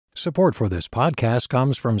Support for this podcast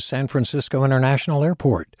comes from San Francisco International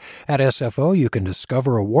Airport. At SFO, you can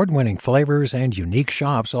discover award-winning flavors and unique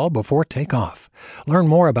shops all before takeoff. Learn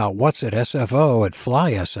more about what's at SFO at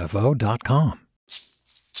flysfo.com.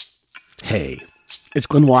 Hey, it's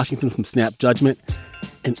Glenn Washington from Snap Judgment.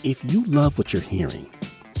 And if you love what you're hearing,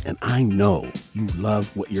 and I know you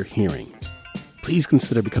love what you're hearing, please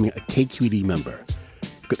consider becoming a KQED member.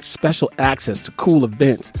 Get special access to cool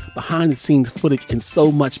events, behind-the-scenes footage, and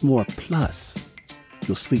so much more. Plus,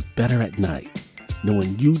 you'll sleep better at night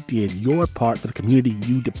knowing you did your part for the community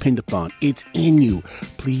you depend upon. It's in you.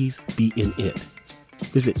 Please be in it.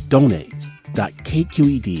 Visit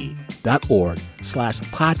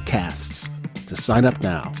donate.kqed.org/podcasts to sign up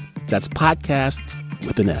now. That's podcast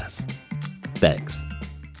with an S. Thanks.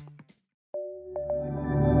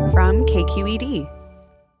 From KQED.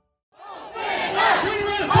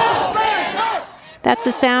 That's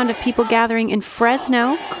the sound of people gathering in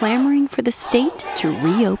Fresno, clamoring for the state to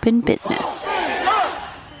reopen business.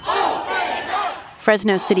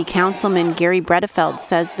 Fresno City Councilman Gary Bredefeld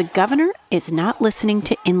says the governor is not listening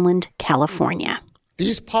to inland California.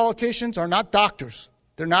 These politicians are not doctors.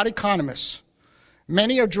 They're not economists.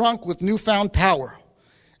 Many are drunk with newfound power,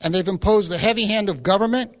 and they've imposed the heavy hand of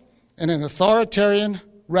government and an authoritarian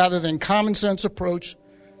rather than common sense approach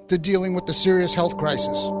to dealing with the serious health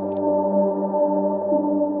crisis.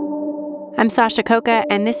 I'm Sasha Coca,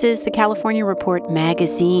 and this is the California Report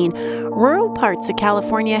magazine. Rural parts of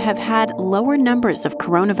California have had lower numbers of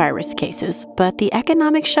coronavirus cases, but the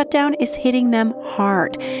economic shutdown is hitting them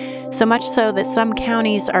hard. So much so that some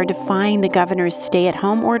counties are defying the governor's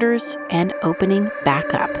stay-at-home orders and opening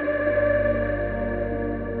back up.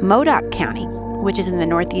 Modoc County, which is in the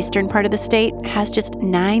northeastern part of the state, has just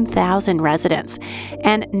 9,000 residents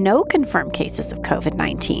and no confirmed cases of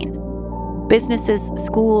COVID-19. Businesses,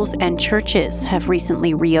 schools, and churches have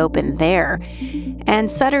recently reopened there.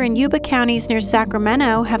 And Sutter and Yuba counties near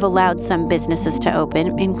Sacramento have allowed some businesses to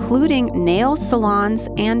open, including nail salons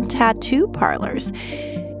and tattoo parlors.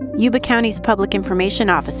 Yuba County's public information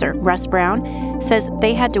officer, Russ Brown, says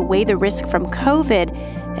they had to weigh the risk from COVID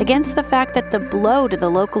against the fact that the blow to the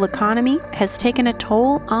local economy has taken a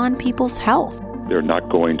toll on people's health. They're not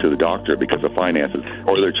going to the doctor because of finances,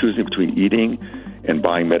 or they're choosing between eating and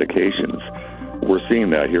buying medications. We're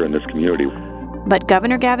seeing that here in this community. But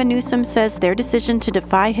Governor Gavin Newsom says their decision to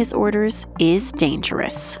defy his orders is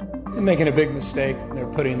dangerous. They're making a big mistake. They're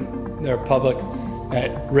putting their public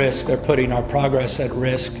at risk. They're putting our progress at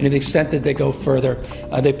risk. And to the extent that they go further,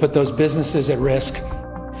 they put those businesses at risk.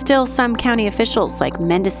 Still, some county officials like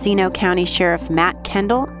Mendocino County Sheriff Matt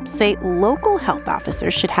Kendall say local health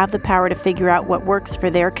officers should have the power to figure out what works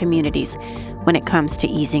for their communities when it comes to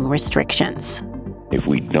easing restrictions. If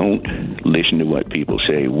we don't listen to what people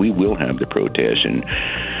say, we will have the protests. And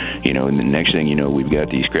the next thing you know, we've got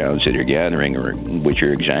these crowds that are gathering, which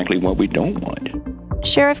are exactly what we don't want.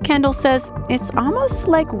 Sheriff Kendall says it's almost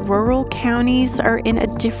like rural counties are in a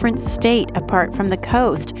different state apart from the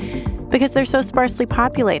coast because they're so sparsely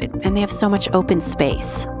populated and they have so much open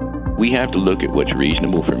space. We have to look at what's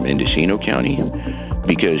reasonable for Mendocino County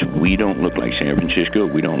because we don't look like San Francisco.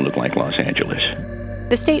 We don't look like Los Angeles.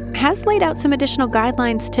 The state has laid out some additional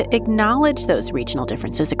guidelines to acknowledge those regional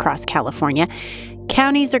differences across California.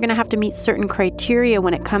 Counties are going to have to meet certain criteria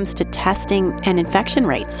when it comes to testing and infection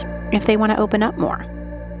rates if they want to open up more.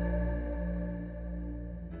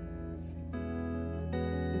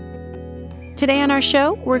 Today on our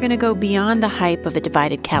show, we're going to go beyond the hype of a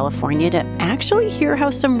divided California to actually hear how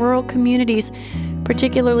some rural communities,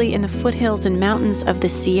 particularly in the foothills and mountains of the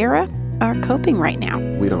Sierra, are coping right now.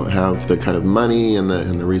 We don't have the kind of money and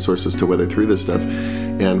the resources to weather through this stuff,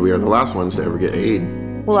 and we are the last ones to ever get aid.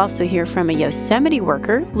 We'll also hear from a Yosemite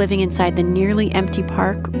worker living inside the nearly empty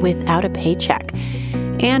park without a paycheck.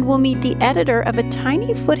 And we'll meet the editor of a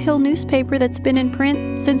tiny foothill newspaper that's been in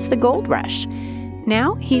print since the gold rush.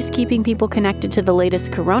 Now he's keeping people connected to the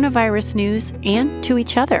latest coronavirus news and to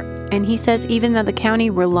each other. And he says even though the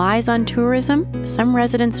county relies on tourism, some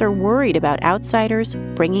residents are worried about outsiders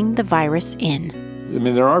bringing the virus in. I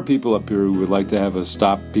mean, there are people up here who would like to have us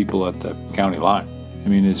stop people at the county line. I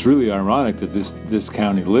mean, it's really ironic that this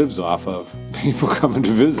county lives off of people coming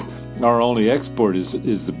to visit. Our only export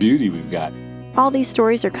is the beauty we've got. All these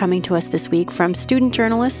stories are coming to us this week from student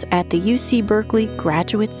journalists at the UC Berkeley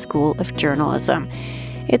Graduate School of Journalism.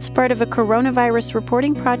 It's part of a coronavirus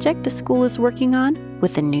reporting project the school is working on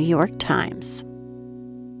with the New York Times.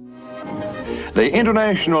 The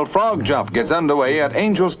International Frog Jump gets underway at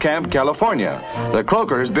Angels Camp, California. The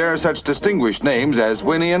croakers bear such distinguished names as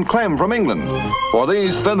Winnie and Clem from England. For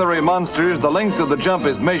these slithery monsters, the length of the jump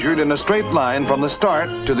is measured in a straight line from the start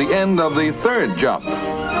to the end of the third jump.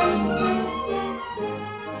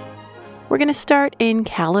 We're going to start in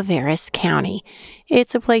Calaveras County.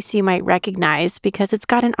 It's a place you might recognize because it's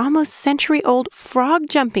got an almost century-old frog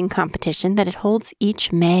jumping competition that it holds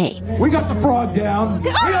each May. We got the frog down. 1,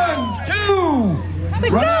 2.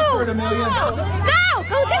 Run after it, Amelia. Go!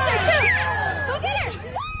 Go get her, too! Go get her!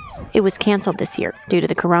 It was canceled this year due to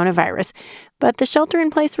the coronavirus, but the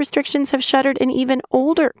shelter-in-place restrictions have shuttered an even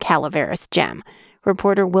older Calaveras gem.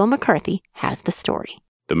 Reporter Will McCarthy has the story.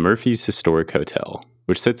 The Murphy's Historic Hotel,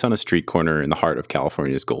 which sits on a street corner in the heart of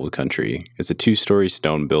California's gold country, is a 2-story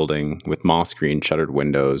stone building with moss-green shuttered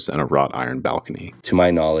windows and a wrought iron balcony. To my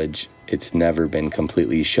knowledge, it's never been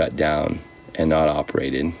completely shut down and not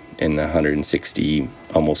operated in the 160,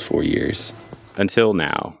 almost 4 years. Until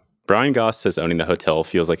now. Brian Goss says owning the hotel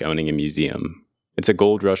feels like owning a museum. It's a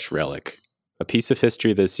gold rush relic, a piece of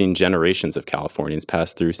history that has seen generations of Californians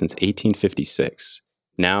pass through since 1856.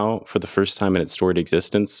 Now, for the first time in its storied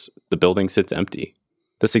existence, the building sits empty.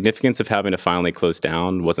 The significance of having to finally close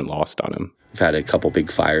down wasn't lost on him. We've had a couple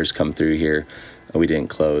big fires come through here. We didn't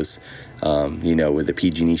close. With the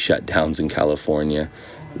PG&E shutdowns in California,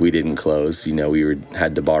 we didn't close. We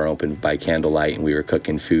had the bar open by candlelight and we were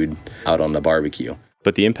cooking food out on the barbecue.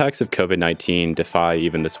 But the impacts of COVID-19 defy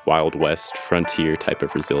even this Wild West frontier type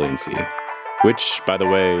of resiliency, which, by the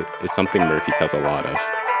way, is something Murphy's has a lot of.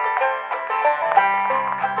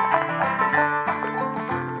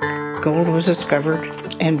 Gold was discovered,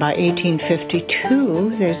 and by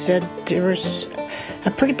 1852, they said there was a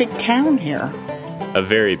pretty big town here. A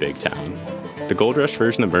very big town. The gold rush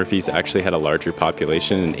version of Murphy's actually had a larger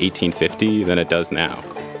population in 1850 than it does now.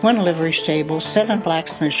 1 livery stable, 7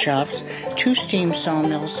 blacksmith shops, 2 steam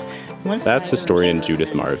sawmills. That's historian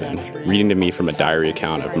Judith Marvin, reading to me from a diary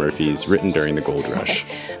account of Murphy's written during the gold rush.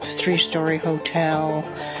 3-story hotel,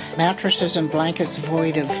 mattresses and blankets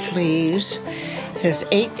void of fleas. It has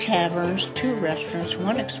 8 taverns, 2 restaurants,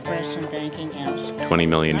 1 express and banking house. $20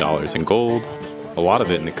 million in gold, a lot of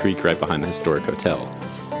it in the creek right behind the historic hotel.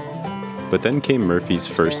 But then came Murphy's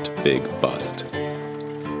first big bust.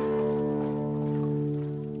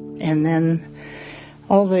 And then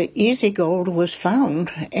all the easy gold was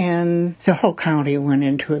found, and the whole county went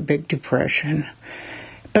into a big depression.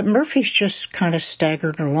 But Murphy's just kind of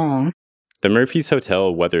staggered along. The Murphy's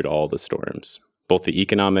Hotel weathered all the storms, both the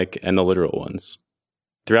economic and the literal ones.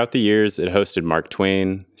 Throughout the years, it hosted Mark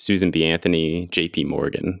Twain, Susan B. Anthony, J.P.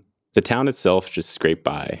 Morgan. The town itself just scraped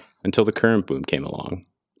by until the current boom came along,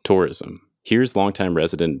 tourism. Here's longtime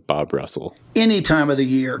resident Bob Russell. Any time of the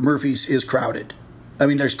year, Murphy's is crowded. I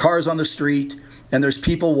mean, there's cars on the street, and there's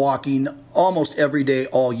people walking almost every day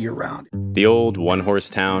all year round. The old one-horse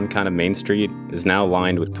town kind of Main Street is now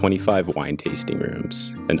lined with 25 wine tasting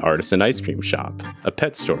rooms, an artisan ice cream shop, a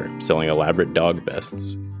pet store selling elaborate dog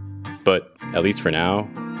vests. But, at least for now,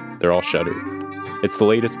 they're all shuttered. It's the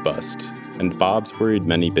latest bust, and Bob's worried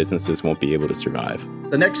many businesses won't be able to survive.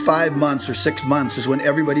 The next 5 months or 6 months is when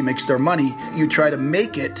everybody makes their money. You try to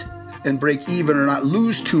make it and break even or not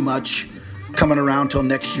lose too much coming around till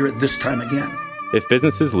next year at this time again. If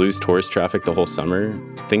businesses lose tourist traffic the whole summer,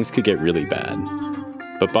 things could get really bad.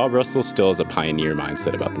 But Bob Russell still has a pioneer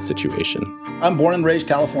mindset about the situation. I'm born and raised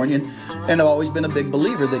Californian, and I've always been a big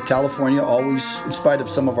believer that California always, in spite of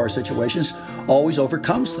some of our situations, always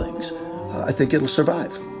overcomes things. I think it'll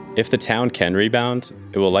survive. If the town can rebound,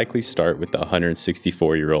 it will likely start with the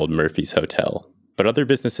 164-year-old Murphy's Hotel. But other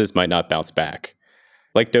businesses might not bounce back.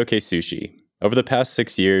 Like Doke Sushi. Over the past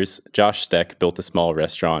 6 years, Josh Steck built a small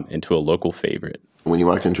restaurant into a local favorite. When you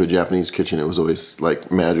walked into a Japanese kitchen, it was always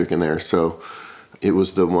like magic in there. So it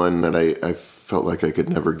was the one that I felt like I could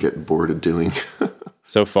never get bored of doing.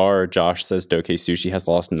 So far, Josh says Doke Sushi has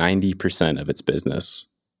lost 90% of its business.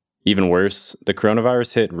 Even worse, the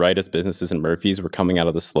coronavirus hit right as businesses in Murphy's were coming out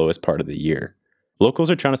of the slowest part of the year.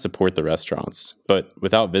 Locals are trying to support the restaurants, but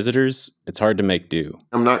without visitors, it's hard to make do.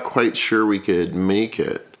 I'm not quite sure we could make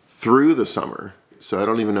it through the summer. So I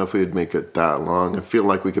don't even know if we would make it that long. I feel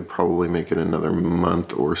like we could probably make it another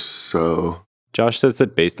month or so. Josh says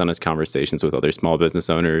that based on his conversations with other small business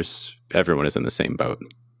owners, everyone is in the same boat.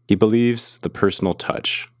 He believes the personal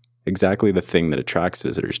touch, exactly the thing that attracts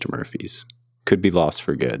visitors to Murphy's, could be lost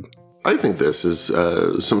for good. I think this is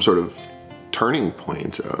some sort of turning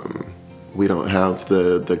point. We don't have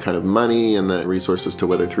the kind of money and the resources to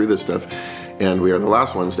weather through this stuff, and we are the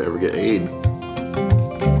last ones to ever get aid.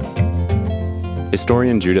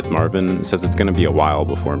 Historian Judith Marvin says it's going to be a while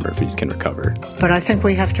before Murphy's can recover. But I think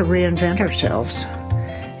we have to reinvent ourselves,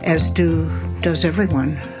 as does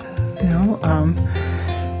everyone,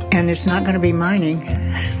 and it's not going to be mining.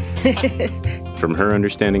 From her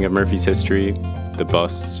understanding of Murphy's history, the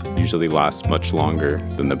busts usually last much longer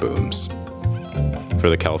than the booms. For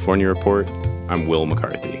the California Report, I'm Will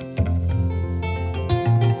McCarthy.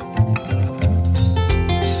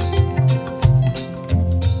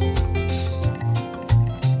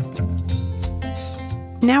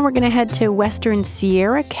 Now we're going to head to western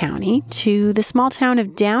Sierra County to the small town of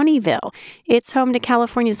Downieville. It's home to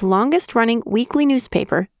California's longest-running weekly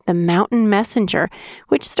newspaper, the Mountain Messenger,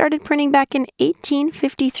 which started printing back in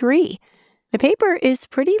 1853. The paper is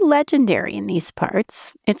pretty legendary in these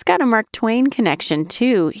parts. It's got a Mark Twain connection,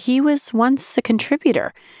 too. He was once a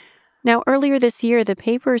contributor. Now, earlier this year, the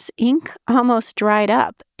paper's ink almost dried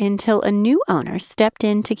up until a new owner stepped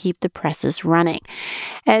in to keep the presses running.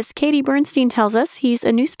 As Katie Bernstein tells us, he's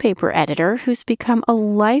a newspaper editor who's become a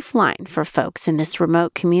lifeline for folks in this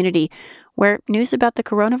remote community where news about the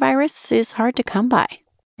coronavirus is hard to come by.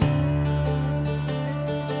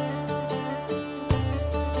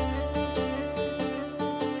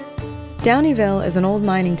 Downieville is an old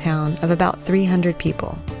mining town of about 300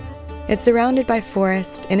 people. It's surrounded by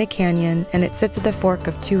forest in a canyon, and it sits at the fork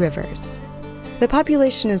of two rivers. The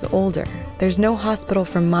population is older, there's no hospital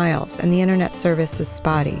for miles, and the internet service is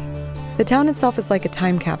spotty. The town itself is like a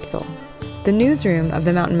time capsule. The newsroom of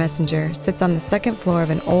the Mountain Messenger sits on the second floor of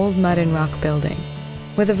an old mud and rock building,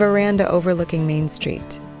 with a veranda overlooking Main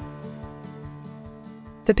Street.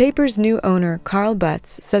 The paper's new owner, Carl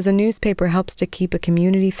Butts, says a newspaper helps to keep a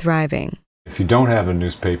community thriving. If you don't have a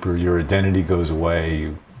newspaper, your identity goes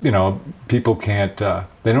away. People can't,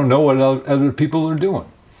 they don't know what other people are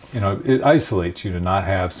doing. It isolates you to not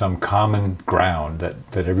have some common ground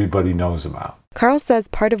that everybody knows about. Carl says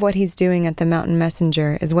part of what he's doing at the Mountain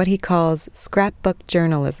Messenger is what he calls scrapbook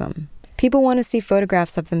journalism. People want to see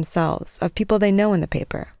photographs of themselves, of people they know in the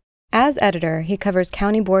paper. As editor, he covers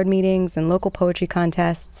county board meetings and local poetry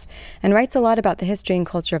contests, and writes a lot about the history and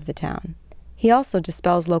culture of the town. He also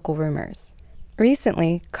dispels local rumors.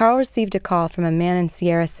 Recently, Carl received a call from a man in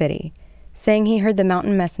Sierra City saying he heard the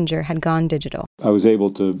Mountain Messenger had gone digital. I was able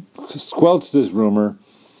to squelch this rumor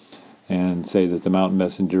and say that the Mountain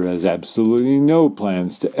Messenger has absolutely no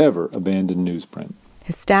plans to ever abandon newsprint.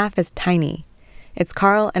 His staff is tiny. It's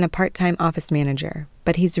Carl and a part-time office manager,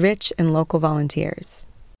 but he's rich in local volunteers.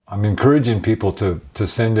 I'm encouraging people to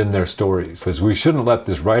send in their stories, because we shouldn't let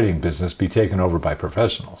this writing business be taken over by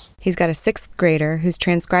professionals. He's got a 6th grader who's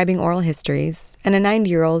transcribing oral histories, and a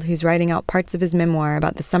 90-year-old who's writing out parts of his memoir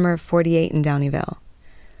about the summer of '48 in Downieville.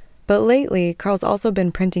 But lately, Carl's also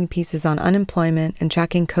been printing pieces on unemployment and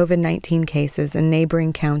tracking COVID-19 cases in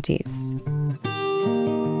neighboring counties.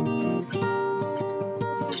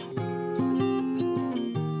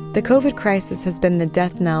 The COVID crisis has been the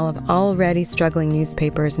death knell of already struggling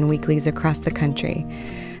newspapers and weeklies across the country,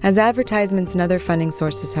 as advertisements and other funding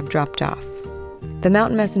sources have dropped off. The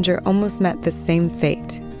Mountain Messenger almost met this same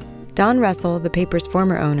fate. Don Russell, the paper's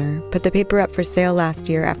former owner, put the paper up for sale last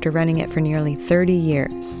year after running it for nearly 30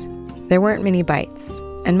 years. There weren't many bites,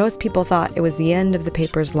 and most people thought it was the end of the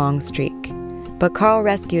paper's long streak. But Carl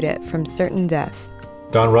rescued it from certain death.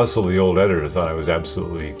 Don Russell, the old editor, thought I was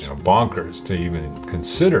absolutely bonkers to even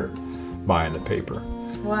consider buying the paper.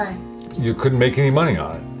 Why? You couldn't make any money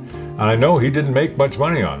on it. And I know he didn't make much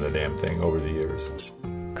money on the damn thing over the years.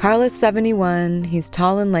 Carl is 71, he's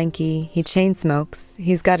tall and lanky, he chain smokes,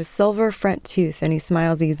 he's got a silver front tooth, and he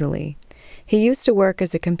smiles easily. He used to work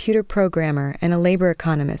as a computer programmer and a labor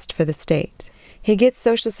economist for the state. He gets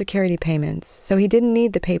Social Security payments, so he didn't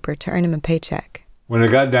need the paper to earn him a paycheck. When it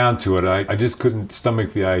got down to it, I just couldn't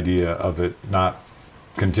stomach the idea of it not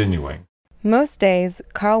continuing. Most days,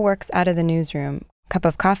 Carl works out of the newsroom, cup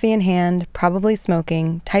of coffee in hand, probably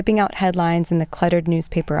smoking, typing out headlines in the cluttered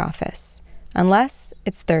newspaper office. Unless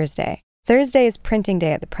it's Thursday. Thursday is printing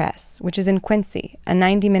day at the press, which is in Quincy, a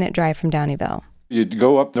 90-minute drive from Downieville. You'd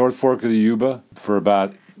go up North Fork of the Yuba for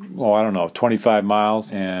about, 25 miles,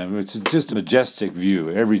 and it's just a majestic view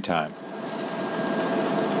every time.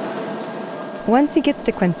 Once he gets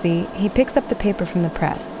to Quincy, he picks up the paper from the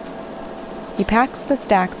press. He packs the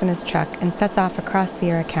stacks in his truck and sets off across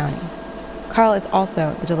Sierra County. Carl is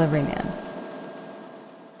also the delivery man.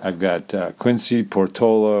 I've got Quincy,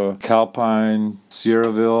 Portola, Calpine,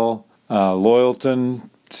 Sierraville,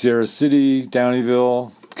 Loyalton, Sierra City,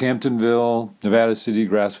 Downieville, Camptonville, Nevada City,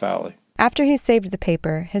 Grass Valley. After he saved the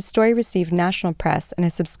paper, his story received national press and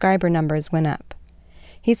his subscriber numbers went up.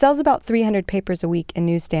 He sells about 300 papers a week in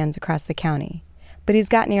newsstands across the county, but he's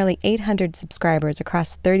got nearly 800 subscribers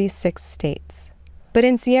across 36 states. But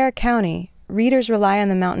in Sierra County, readers rely on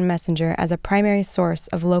the Mountain Messenger as a primary source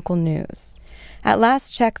of local news. At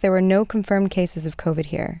last check, there were no confirmed cases of COVID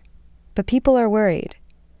here. But people are worried.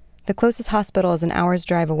 The closest hospital is an hour's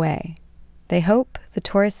drive away. They hope the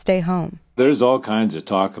tourists stay home. There's all kinds of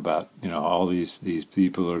talk about, all these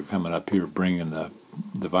people are coming up here bringing the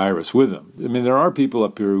virus with them. I mean, there are people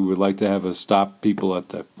up here who would like to have us stop people at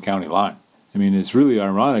the county line. I mean, it's really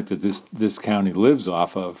ironic that this county lives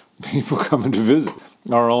off of people coming to visit.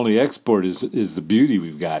 Our only export is the beauty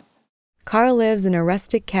we've got. Carl lives in a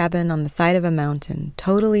rustic cabin on the side of a mountain,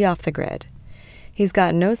 totally off the grid. He's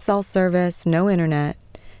got no cell service, no internet.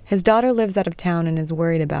 His daughter lives out of town and is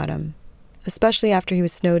worried about him, especially after he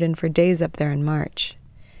was snowed in for days up there in March.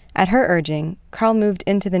 At her urging, Carl moved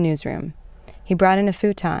into the newsroom. He brought in a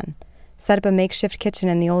futon, set up a makeshift kitchen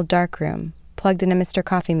in the old darkroom, plugged in a Mr.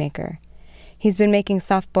 Coffee maker. He's been making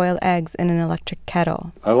soft-boiled eggs in an electric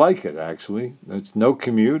kettle. I like it, actually. There's no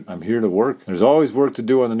commute. I'm here to work. There's always work to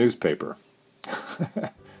do on the newspaper.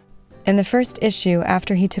 In the first issue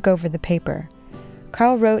after he took over the paper,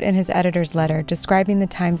 Carl wrote in his editor's letter describing the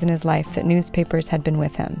times in his life that newspapers had been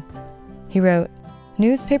with him. He wrote,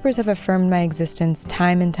 "Newspapers have affirmed my existence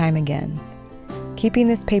time and time again. Keeping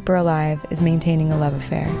this paper alive is maintaining a love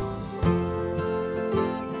affair."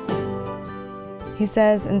 He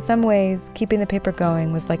says, in some ways, keeping the paper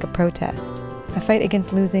going was like a protest, a fight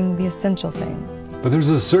against losing the essential things. But there's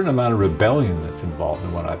a certain amount of rebellion that's involved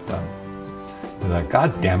in what I've done. And like,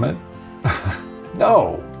 God damn it.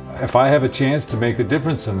 No. If I have a chance to make a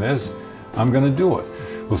difference in this, I'm going to do it.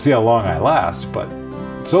 We'll see how long I last, but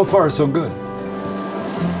so far, so good.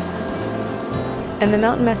 And the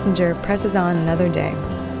Mountain Messenger presses on another day.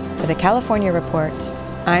 For the California Report,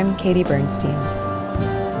 I'm Katie Bernstein.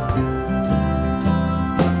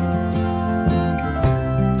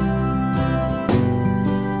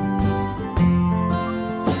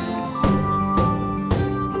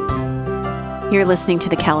 You're listening to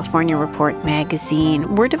the California Report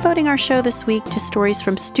magazine. We're devoting our show this week to stories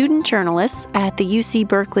from student journalists at the UC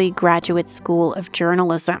Berkeley Graduate School of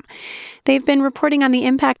Journalism. They've been reporting on the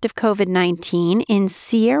impact of COVID-19 in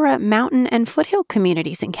Sierra, mountain, and foothill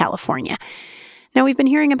communities in California. Now, we've been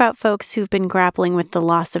hearing about folks who've been grappling with the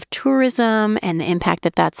loss of tourism and the impact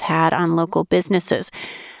that that's had on local businesses.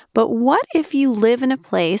 But what if you live in a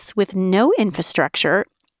place with no infrastructure,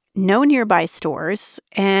 no nearby stores,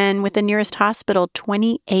 and with the nearest hospital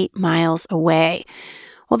 28 miles away?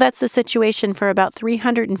 Well, that's the situation for about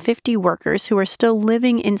 350 workers who are still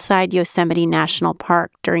living inside Yosemite National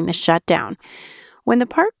Park during the shutdown. When the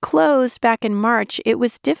park closed back in March, it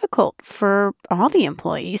was difficult for all the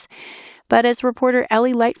employees. But as reporter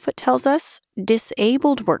Ellie Lightfoot tells us,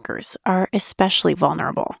 disabled workers are especially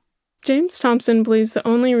vulnerable. James Thompson believes the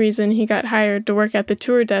only reason he got hired to work at the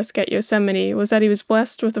tour desk at Yosemite was that he was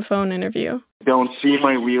blessed with a phone interview. You don't see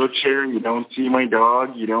my wheelchair, you don't see my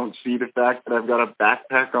dog, you don't see the fact that I've got a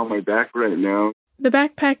backpack on my back right now. The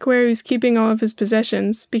backpack where he was keeping all of his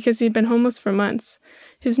possessions because he'd been homeless for months.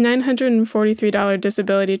 His $943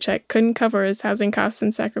 disability check couldn't cover his housing costs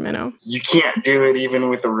in Sacramento. You can't do it even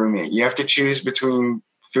with a roommate. You have to choose between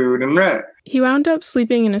food and rent. He wound up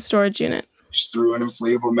sleeping in a storage unit. Just threw an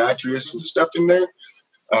inflatable mattress and stuff in there.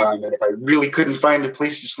 And if I really couldn't find a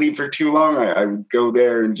place to sleep for too long, I would go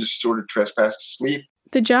there and just sort of trespass to sleep.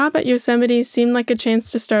 The job at Yosemite seemed like a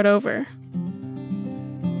chance to start over.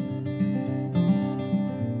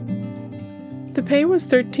 The pay was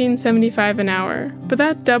 $13.75 an hour, but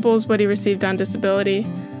that doubles what he received on disability.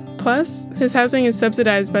 Plus, his housing is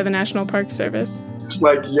subsidized by the National Park Service. It's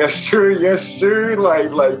like, yes, sir,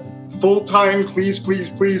 like full-time,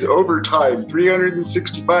 please, overtime,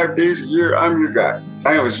 365 days a year, I'm your guy.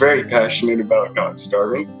 I was very passionate about not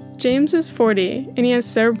starving. James is 40, and he has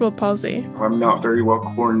cerebral palsy. I'm not very well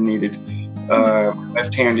coordinated. My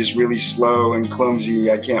left hand is really slow and clumsy.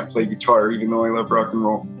 I can't play guitar, even though I love rock and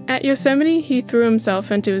roll. At Yosemite, he threw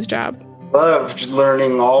himself into his job. Loved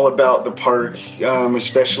learning all about the park,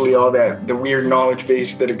 especially all the weird knowledge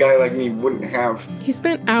base that a guy like me wouldn't have. He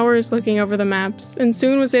spent hours looking over the maps and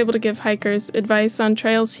soon was able to give hikers advice on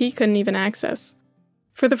trails he couldn't even access.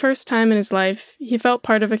 For the first time in his life, he felt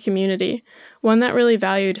part of a community, one that really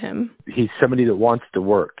valued him. He's somebody that wants to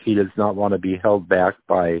work. He does not want to be held back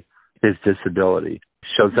by his disability.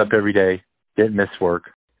 Shows up every day, didn't miss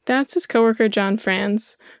work. That's his coworker John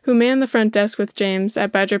Franz, who manned the front desk with James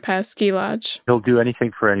at Badger Pass Ski Lodge. He'll do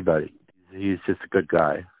anything for anybody. He's just a good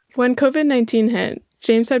guy. When COVID-19 hit,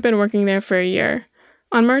 James had been working there for a year.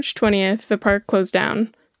 On March 20th, the park closed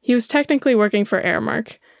down. He was technically working for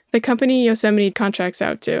Airmark, the company Yosemite contracts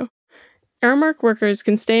out to. Aramark workers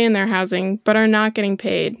can stay in their housing, but are not getting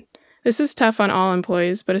paid. This is tough on all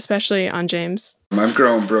employees, but especially on James. I'm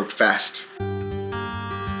growing broke fast.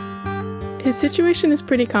 His situation is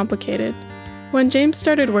pretty complicated. When James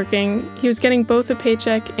started working, he was getting both a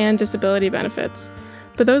paycheck and disability benefits.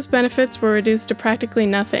 But those benefits were reduced to practically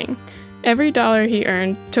nothing. Every dollar he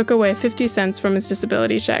earned took away 50 cents from his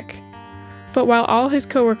disability check. But while all his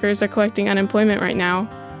coworkers are collecting unemployment right now,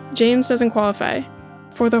 James doesn't qualify.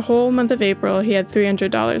 For the whole month of April, he had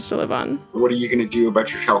 $300 to live on. What are you going to do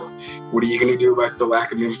about your health? What are you going to do about the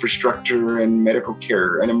lack of infrastructure and medical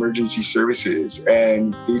care and emergency services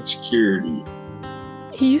and food security?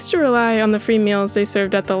 He used to rely on the free meals they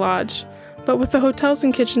served at the lodge, but with the hotels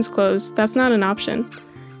and kitchens closed, that's not an option.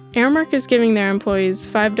 Aramark is giving their employees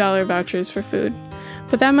 $5 vouchers for food,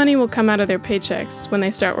 but that money will come out of their paychecks when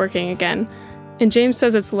they start working again, and James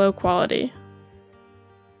says it's low quality.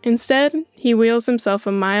 Instead, he wheels himself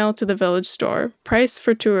a mile to the village store, priced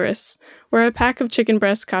for tourists, where a pack of chicken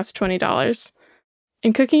breasts costs $20.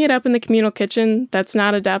 And cooking it up in the communal kitchen that's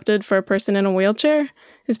not adapted for a person in a wheelchair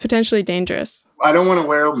is potentially dangerous. I don't want to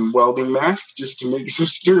wear a welding mask just to make some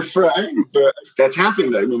stir fry, but that's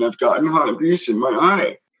happened. I mean, I've gotten hot grease in my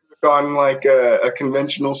eye. I've gotten like a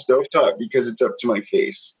conventional stovetop because it's up to my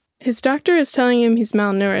face. His doctor is telling him he's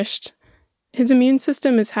malnourished. His immune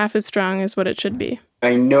system is half as strong as what it should be.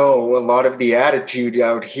 I know a lot of the attitude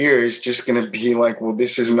out here is just going to be like, well,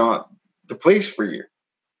 this is not the place for you.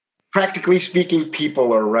 Practically speaking,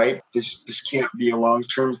 people are right. This can't be a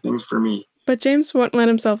long-term thing for me. But James won't let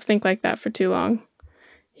himself think like that for too long.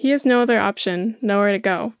 He has no other option, nowhere to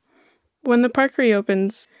go. When the park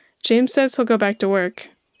reopens, James says he'll go back to work.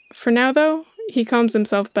 For now, though, he calms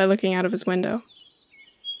himself by looking out of his window.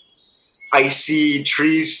 I see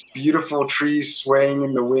trees, beautiful trees swaying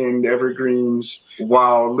in the wind, evergreens.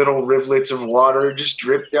 Wow, little rivulets of water just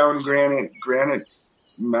drip down granite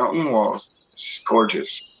mountain walls. It's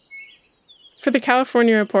gorgeous. For the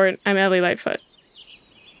California Report, I'm Ellie Lightfoot.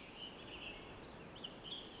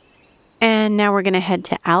 And now we're going to head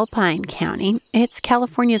to Alpine County. It's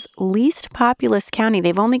California's least populous county.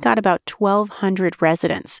 They've only got about 1,200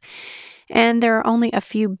 residents. And there are only a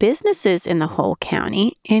few businesses in the whole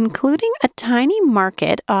county, including a tiny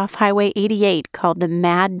market off Highway 88 called the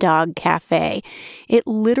Mad Dog Cafe. It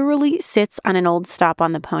literally sits on an old stop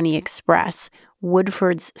on the Pony Express,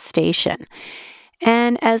 Woodford's Station.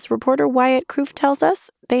 And as reporter Wyatt Kroof tells us,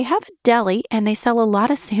 they have a deli and they sell a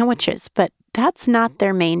lot of sandwiches, but that's not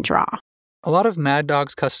their main draw. A lot of Mad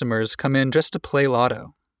Dog's customers come in just to play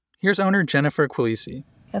lotto. Here's owner Jennifer Quilisi.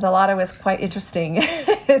 Yeah, the lotto is quite interesting.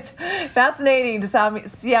 It's fascinating to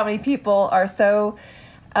see how many people are so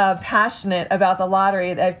passionate about the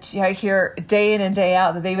lottery. I hear day in and day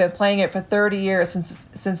out that they've been playing it for 30 years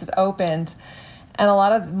since it opened. And a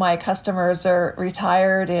lot of my customers are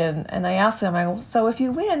retired, and I ask them, so if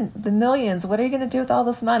you win the millions, what are you going to do with all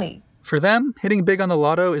this money? For them, hitting big on the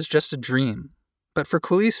lotto is just a dream. But for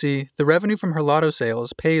Quilisi, the revenue from her lotto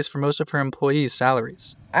sales pays for most of her employees'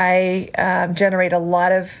 salaries. I generate a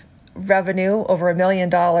lot of revenue, over $1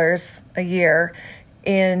 million a year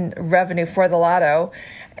in revenue for the lotto,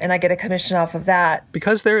 and I get a commission off of that.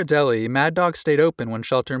 Because they're a deli, Mad Dog stayed open when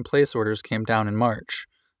shelter-in-place orders came down in March.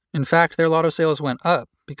 In fact, their lotto sales went up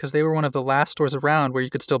because they were one of the last stores around where you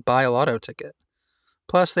could still buy a lotto ticket.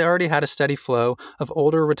 Plus, they already had a steady flow of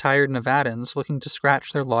older retired Nevadans looking to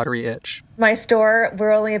scratch their lottery itch. My store,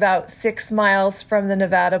 we're only about 6 miles from the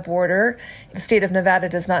Nevada border. The state of Nevada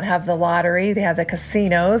does not have the lottery. They have the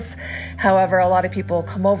casinos. However, a lot of people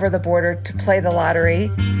come over the border to play the lottery.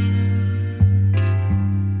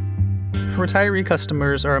 Retiree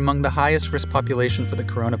customers are among the highest risk population for the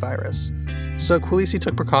coronavirus. So Quilisi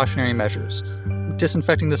took precautionary measures,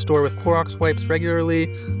 disinfecting the store with Clorox wipes regularly,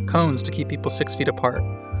 cones to keep people 6 feet apart.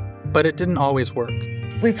 But it didn't always work.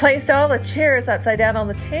 We placed all the chairs upside down on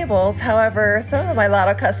the tables. However, some of my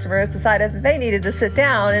lotto customers decided that they needed to sit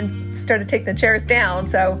down and started taking the chairs down.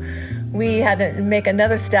 So we had to make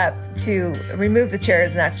another step to remove the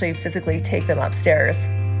chairs and actually physically take them upstairs.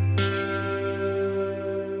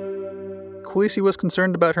 Quilisi was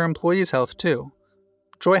concerned about her employees' health, too.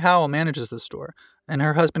 Joy Howell manages the store, and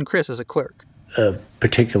her husband Chris is a clerk. A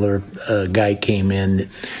particular guy came in,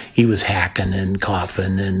 he was hacking and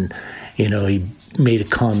coughing, and, he made a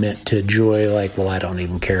comment to Joy like, well, I don't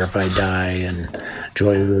even care if I die. And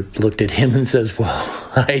Joy looked at him and says,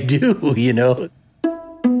 well, I do,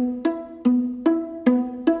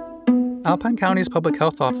 Alpine County's public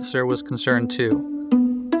health officer was concerned, too.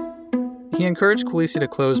 He encouraged Quilisi to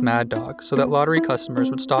close Mad Dog so that lottery customers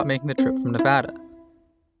would stop making the trip from Nevada.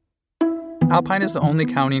 Alpine is the only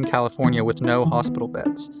county in California with no hospital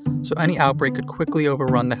beds, so any outbreak could quickly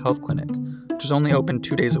overrun the health clinic, which is only open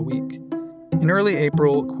 2 days a week. In early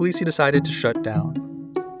April, Quilisi decided to shut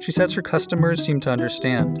down. She says her customers seemed to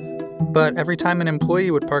understand, but every time an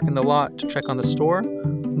employee would park in the lot to check on the store,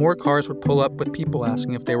 more cars would pull up with people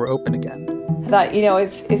asking if they were open again. I thought,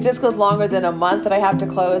 if this goes longer than a month that I have to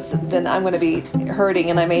close, then I'm going to be hurting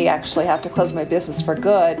and I may actually have to close my business for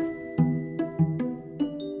good.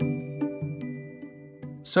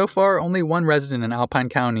 So far, only one resident in Alpine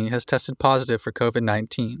County has tested positive for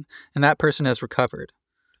COVID-19, and that person has recovered.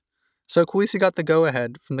 So Quilisi got the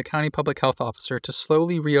go-ahead from the county public health officer to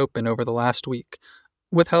slowly reopen over the last week,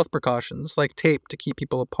 with health precautions like tape to keep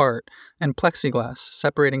people apart and plexiglass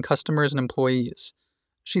separating customers and employees.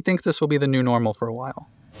 She thinks this will be the new normal for a while.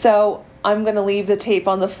 So I'm going to leave the tape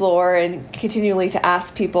on the floor and continually to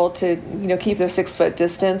ask people to, keep their 6-foot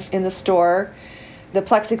distance in the store. The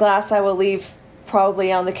plexiglass I will leave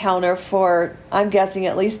probably on the counter for, I'm guessing,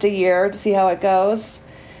 at least a year to see how it goes.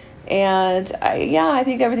 And I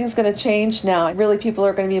think everything's going to change now. Really, people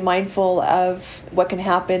are going to be mindful of what can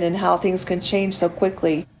happen and how things can change so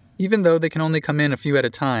quickly. Even though they can only come in a few at a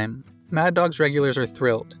time, Mad Dog's regulars are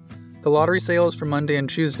thrilled. The lottery sales for Monday and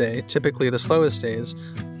Tuesday, typically the slowest days,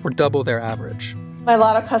 were double their average. My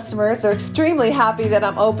lotto customers are extremely happy that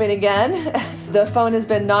I'm open again. The phone has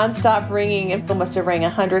been nonstop ringing. It must have rang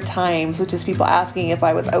 100 times, which is people asking if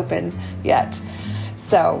I was open yet.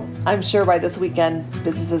 So I'm sure by this weekend,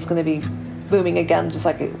 business is going to be booming again, just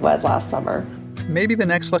like it was last summer. Maybe the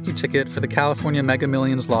next lucky ticket for the California Mega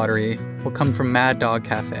Millions lottery will come from Mad Dog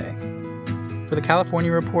Cafe. For the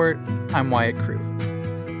California Report, I'm Wyatt Kruth.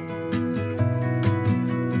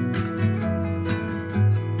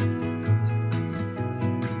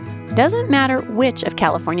 Doesn't matter which of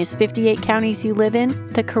California's 58 counties you live in,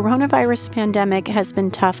 the coronavirus pandemic has been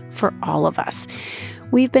tough for all of us.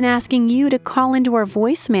 We've been asking you to call into our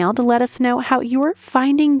voicemail to let us know how you're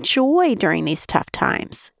finding joy during these tough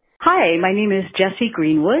times. Hi, my name is Jessie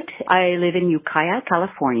Greenwood. I live in Ukiah,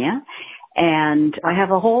 California, and I have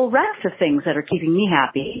a whole raft of things that are keeping me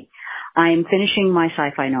happy. I'm finishing my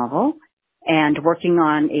sci-fi novel and working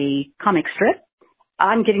on a comic strip.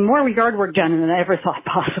 I'm getting more yard work done than I ever thought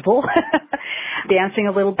possible. Dancing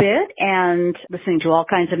a little bit and listening to all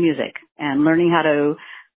kinds of music and learning how to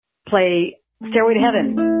play Stairway to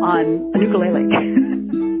Heaven on an ukulele.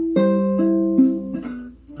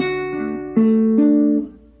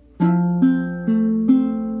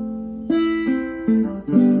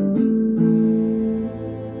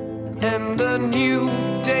 And a new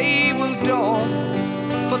day will dawn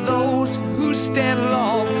for those who stand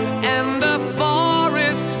long, and the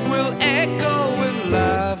forests will echo with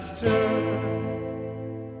laughter.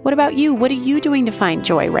 What about you? What are you doing to find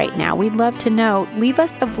joy right now? We'd love to know. Leave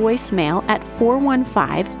us a voicemail at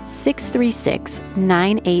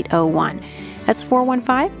 415-636-9801. That's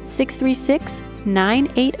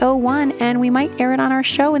 415-636-9801, and we might air it on our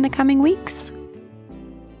show in the coming weeks.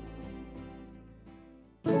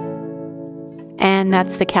 And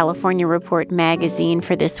that's the California Report magazine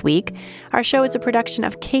for this week. Our show is a production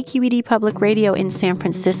of KQED Public Radio in San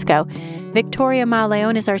Francisco. Victoria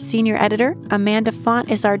Maleon is our senior editor, Amanda Font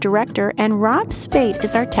is our director, and Rob Spate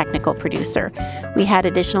is our technical producer. We had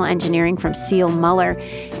additional engineering from Seal Muller.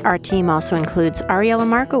 Our team also includes Ariella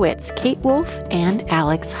Markowitz, Kate Wolf, and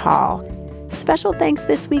Alex Hall. Special thanks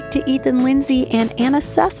this week to Ethan Lindsay and Anna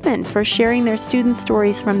Sussman for sharing their student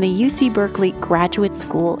stories from the UC Berkeley Graduate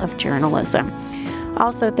School of Journalism.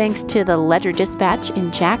 Also thanks to the Ledger-Dispatch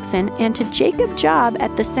in Jackson and to Jacob Job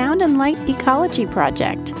at the Sound and Light Ecology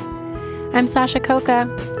Project. I'm Sasha Coca.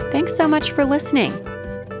 Thanks so much for listening.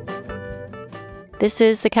 This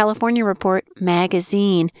is the California Report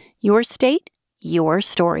magazine. Your state, your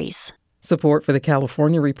stories. Support for the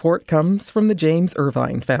California Report comes from the James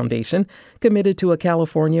Irvine Foundation, committed to a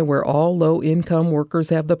California where all low-income workers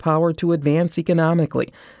have the power to advance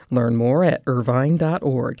economically. Learn more at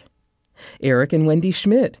irvine.org. Eric and Wendy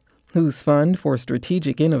Schmidt, whose Fund for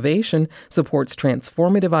Strategic Innovation supports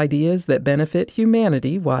transformative ideas that benefit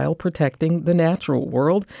humanity while protecting the natural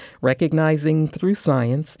world, recognizing through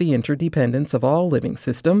science the interdependence of all living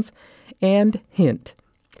systems. And Hint,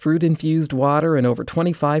 fruit-infused water in over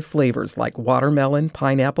 25 flavors like watermelon,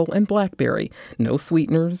 pineapple, and blackberry. No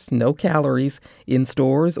sweeteners, no calories, in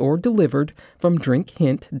stores or delivered from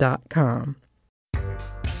drinkhint.com.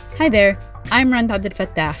 Hi there, I'm Randa Abdel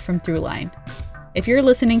Fattah from Throughline. If you're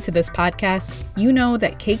listening to this podcast, you know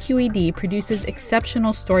that KQED produces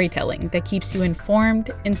exceptional storytelling that keeps you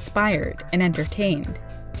informed, inspired, and entertained.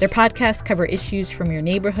 Their podcasts cover issues from your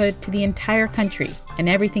neighborhood to the entire country and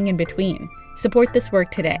everything in between. Support this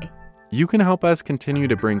work today. You can help us continue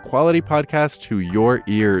to bring quality podcasts to your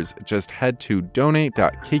ears. Just head to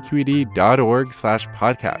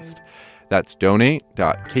donate.kqed.org/podcast. That's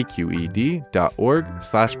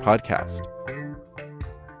donate.kqed.org/podcast.